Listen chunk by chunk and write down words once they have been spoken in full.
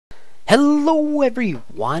Hello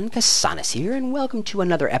everyone, Casanis here, and welcome to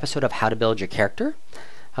another episode of How to Build Your Character.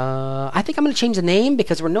 I think I'm going to change the name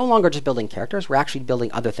because we're no longer just building characters, we're actually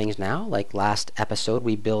building other things now. Like last episode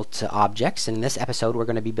we built objects, and in this episode we're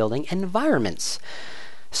going to be building environments.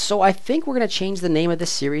 So I think we're going to change the name of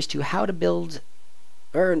this series to How to Build,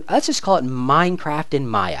 or let's just call it Minecraft in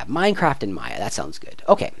Maya. Minecraft in Maya, that sounds good.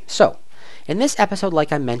 Okay, so in this episode,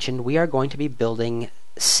 like I mentioned, we are going to be building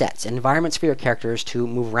sets, environments for your characters to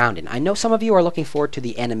move around in. I know some of you are looking forward to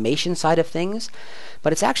the animation side of things,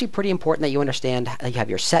 but it's actually pretty important that you understand that you have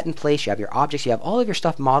your set in place, you have your objects, you have all of your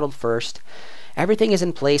stuff modeled first. Everything is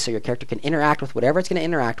in place so your character can interact with whatever it's going to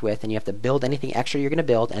interact with, and you have to build anything extra you're going to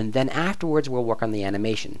build, and then afterwards we'll work on the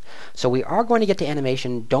animation. So we are going to get to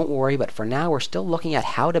animation, don't worry, but for now we're still looking at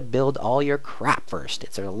how to build all your crap first.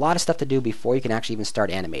 There's a lot of stuff to do before you can actually even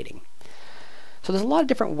start animating. So there's a lot of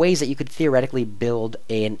different ways that you could theoretically build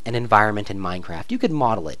an environment in Minecraft. You could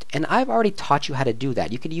model it, and I've already taught you how to do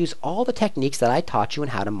that. You could use all the techniques that I taught you in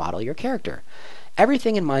how to model your character.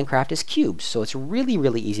 Everything in Minecraft is cubes, so it's really,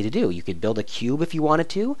 really easy to do. You could build a cube if you wanted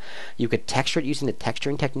to. You could texture it using the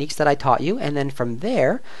texturing techniques that I taught you, and then from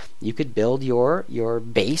there, you could build your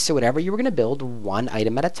base or whatever you were going to build one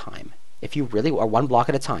item at a time. Or one block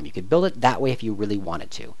at a time. You could build it that way if you really wanted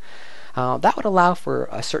to. That would allow for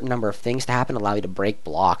a certain number of things to happen, allow you to break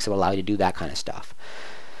blocks, it would allow you to do that kind of stuff.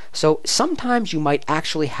 So sometimes you might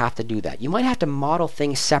actually have to do that. You might have to model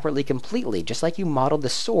things separately completely. Just like you modeled the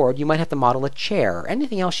sword, you might have to model a chair or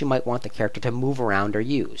anything else you might want the character to move around or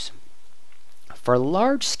use. For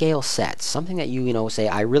large scale sets, something that you say,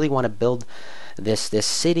 I really want to build this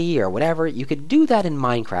city or whatever, you could do that in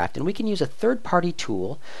Minecraft, and we can use a third-party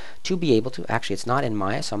tool to be able to, actually it's not in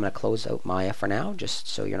Maya, so I'm going to close out Maya for now, just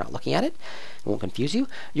so you're not looking at it. It won't confuse you.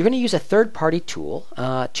 You're going to use a third-party tool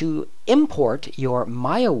to import your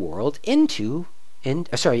Maya world import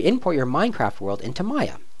your Minecraft world into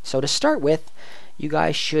Maya. So to start with, you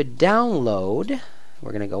guys should download,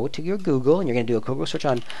 we're going to go to your Google, and you're going to do a Google search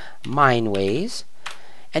on Mineways,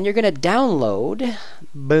 and you're going to download,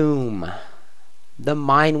 boom, the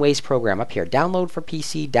Mineways program up here. Download for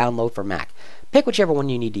PC, download for Mac. Pick whichever one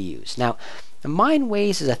you need to use. Now,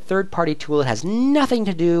 Mineways is a third-party tool. It has nothing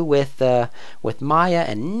to do with Maya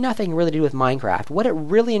and nothing really to do with Minecraft. What it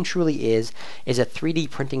really and truly is a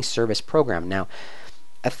 3D printing service program. Now,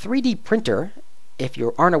 a 3D printer, if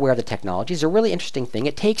you aren't aware of the technology, is a really interesting thing.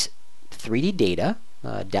 It takes 3D data,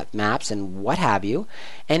 depth maps and what have you,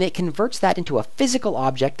 and it converts that into a physical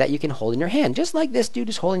object that you can hold in your hand, just like this dude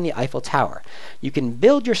is holding the Eiffel Tower. You can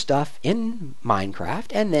build your stuff in Minecraft,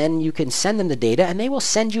 and then you can send them the data, and they will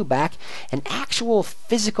send you back an actual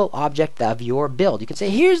physical object of your build. You can say,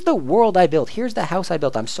 here's the world I built, here's the house I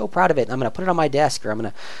built, I'm so proud of it, I'm going to put it on my desk, or I'm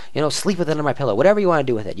going to sleep with it under my pillow. Whatever you want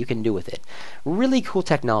to do with it, you can do with it. Really cool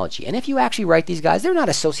technology. And if you actually write these guys, they're not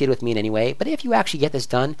associated with me in any way, but if you actually get this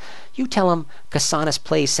done, you tell them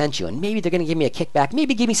CasanisPlays sent you, and maybe they're going to give me a kickback,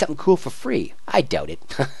 maybe give me something cool for free. I doubt it.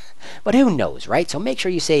 But who knows, right? So make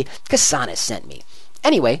sure you say, Casanis sent me.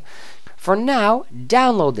 Anyway, for now,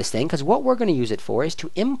 download this thing, because what we're going to use it for is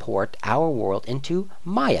to import our world into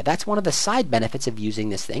Maya. That's one of the side benefits of using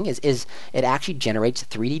this thing, is it actually generates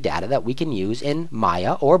 3D data that we can use in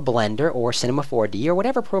Maya or Blender or Cinema 4D or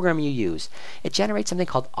whatever program you use. It generates something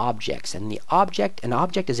called objects, and an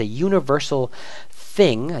object is a universal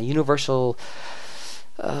thing, a universal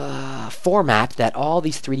format that all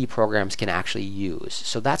these 3D programs can actually use.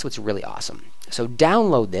 So that's what's really awesome. So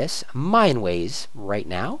download this, Mineways, right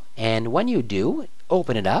now, and when you do,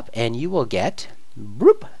 open it up, and you will get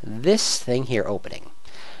this thing here opening.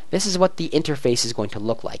 This is what the interface is going to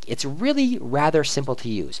look like. It's really rather simple to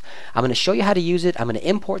use. I'm going to show you how to use it. I'm going to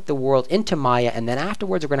import the world into Maya, and then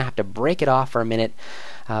afterwards we're going to have to break it off for a minute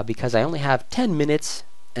because I only have 10 minutes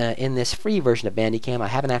in this free version of Bandicam. I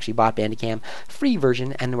haven't actually bought Bandicam, free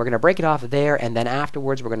version, and we're going to break it off there, and then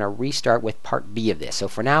afterwards we're going to restart with part B of this. So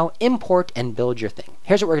for now, import and build your thing.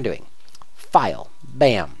 Here's what we're doing. File,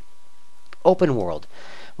 bam, open world.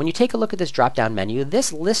 When you take a look at this drop-down menu,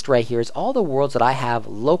 this list right here is all the worlds that I have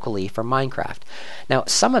locally for Minecraft. Now,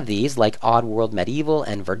 some of these, like Oddworld Medieval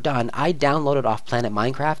and Verdun, I downloaded off Planet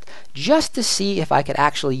Minecraft just to see if I could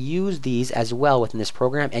actually use these as well within this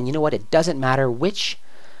program, and you know what? It doesn't matter which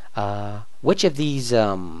of these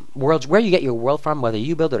worlds, where you get your world from, whether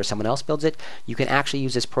you build it or someone else builds it, you can actually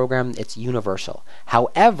use this program. It's universal.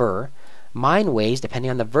 However, Mine weighs, depending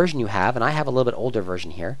on the version you have, and I have a little bit older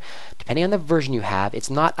version here, depending on the version you have, it's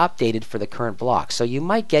not updated for the current block. So you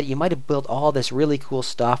might have built all this really cool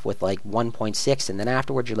stuff with like 1.6, and then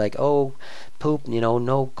afterwards you're like, oh, poop,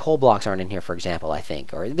 no coal blocks aren't in here, for example, I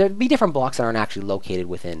think. Or there'd be different blocks that aren't actually located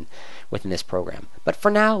within this program. But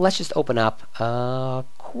for now, let's just open up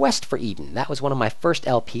Quest for Eden. That was one of my first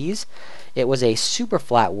LPs. It was a super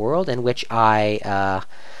flat world in which I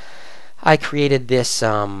created this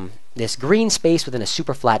this green space within a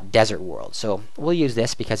super flat desert world. So we'll use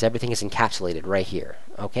this because everything is encapsulated right here.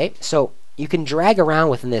 Okay, so you can drag around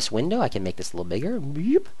within this window. I can make this a little bigger.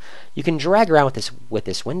 You can drag around with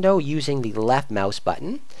this window using the left mouse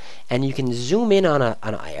button, and you can zoom in on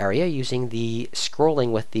an area using the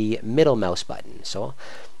scrolling with the middle mouse button. So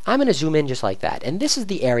I'm going to zoom in just like that, and this is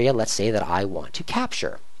the area, let's say, that I want to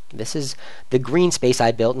capture. This is the green space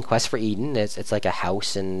I built in Quest for Eden. It's like a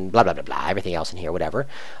house and blah, blah, blah, blah, everything else in here, whatever,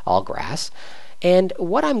 all grass. And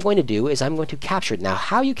what I'm going to do is I'm going to capture it. Now,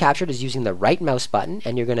 how you capture it is using the right mouse button,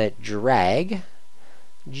 and you're going to drag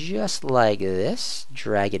just like this.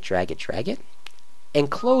 Drag it, drag it, drag it. And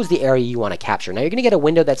close the area you want to capture. Now, you're going to get a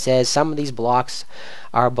window that says some of these blocks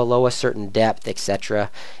are below a certain depth, etc.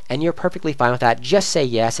 And you're perfectly fine with that. Just say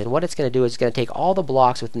yes, and what it's going to do is it's going to take all the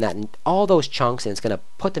blocks within that, all those chunks, and it's going to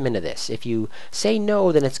put them into this. If you say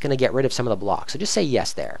no, then it's going to get rid of some of the blocks. So just say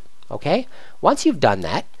yes there. Okay? Once you've done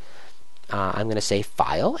that, I'm going to say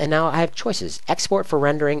File, and now I have choices. Export for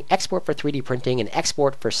rendering, export for 3D printing, and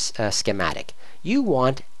export for schematic. You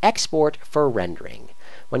want export for rendering.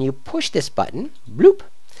 When you push this button, bloop,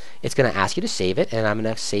 it's going to ask you to save it, and I'm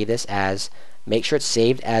going to save this as, make sure it's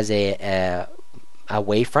saved as a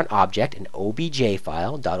wavefront object, an OBJ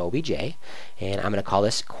file, .obj, and I'm going to call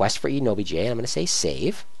this Quest for Eden OBJ, and I'm going to say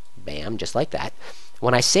save, bam, just like that.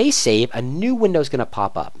 When I say save, a new window is going to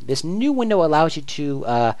pop up. This new window allows you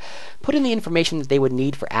to put in the information that they would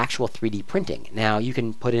need for actual 3D printing. Now, you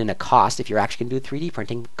can put in a cost if you're actually going to do 3D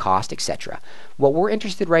printing, cost, etc. What we're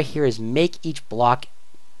interested right here is make each block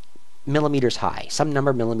millimeters high, some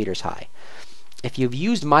number millimeters high. If you've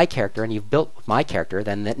used my character and you've built my character,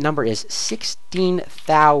 then that number is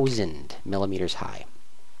 16,000 millimeters high.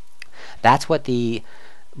 That's what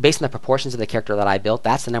based on the proportions of the character that I built,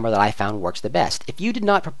 that's the number that I found works the best. If you did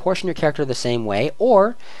not proportion your character the same way,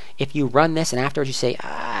 or if you run this and afterwards you say,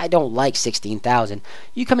 I don't like 16,000,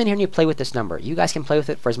 you come in here and you play with this number. You guys can play with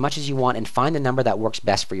it for as much as you want and find the number that works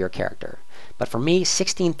best for your character. But for me,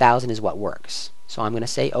 16,000 is what works. So I'm going to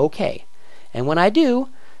say OK. And when I do,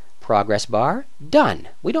 progress bar, done.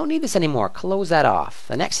 We don't need this anymore. Close that off.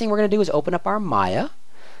 The next thing we're going to do is open up our Maya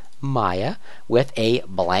with a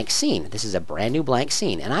blank scene. This is a brand new blank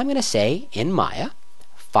scene. And I'm going to say in Maya,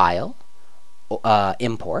 File,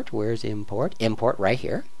 Import. Where's Import? Import right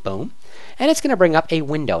here. Boom. And it's going to bring up a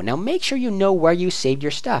window. Now make sure you know where you saved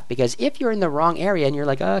your stuff, because if you're in the wrong area and you're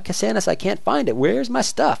like, Casanis, I can't find it. Where's my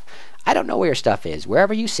stuff? I don't know where your stuff is.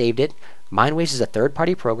 Wherever you saved it, Mindwaves is a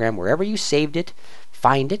third-party program. Wherever you saved it,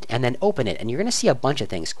 find it, and then open it. And you're going to see a bunch of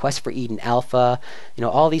things. Quest for Eden Alpha,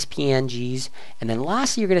 all these PNGs. And then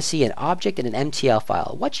lastly, you're going to see an object and an MTL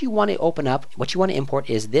file. What you want to open up, what you want to import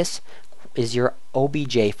is your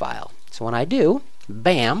OBJ file. So when I do,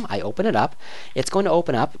 bam, I open it up. It's going to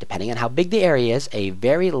open up, depending on how big the area is, a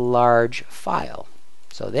very large file.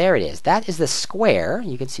 So there it is. That is the square.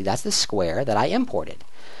 You can see that's the square that I imported.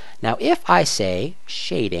 Now if I say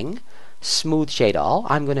shading, smooth shade all,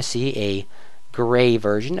 I'm going to see a gray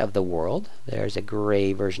version of the world. There's a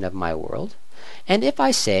gray version of my world. And if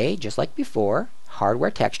I say, just like before,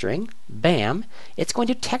 hardware texturing, bam, it's going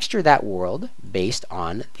to texture that world based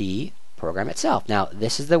on the program itself. Now,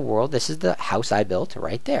 this is the world, this is the house I built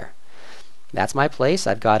right there. That's my place.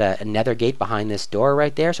 I've got a nether gate behind this door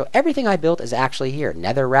right there. So everything I built is actually here.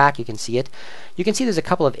 Nether rack, you can see it. You can see there's a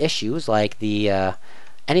couple of issues, like the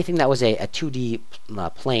anything that was a 2D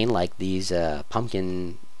plane, like these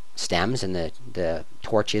pumpkin stems and the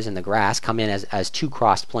torches and the grass, come in as two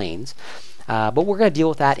crossed planes. But we're going to deal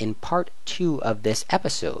with that in part 2 of this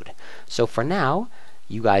episode. So for now,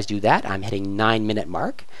 you guys do that. I'm hitting 9-minute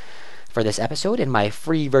mark for this episode in my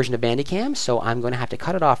free version of Bandicam, so I'm going to have to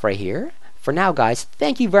cut it off right here. For now, guys,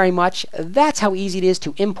 thank you very much. That's how easy it is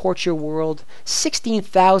to import your world.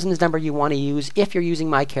 16,000 is the number you want to use if you're using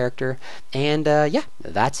my character. And yeah,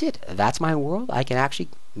 that's it. That's my world. I can actually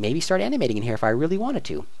maybe start animating in here if I really wanted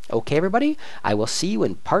to. Okay, everybody, I will see you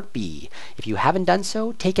in part B. If you haven't done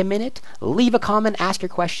so, take a minute, leave a comment, ask your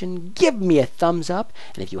question, give me a thumbs up,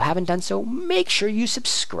 and if you haven't done so, make sure you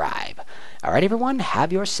subscribe. All right, everyone,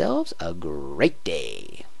 have yourselves a great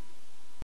day.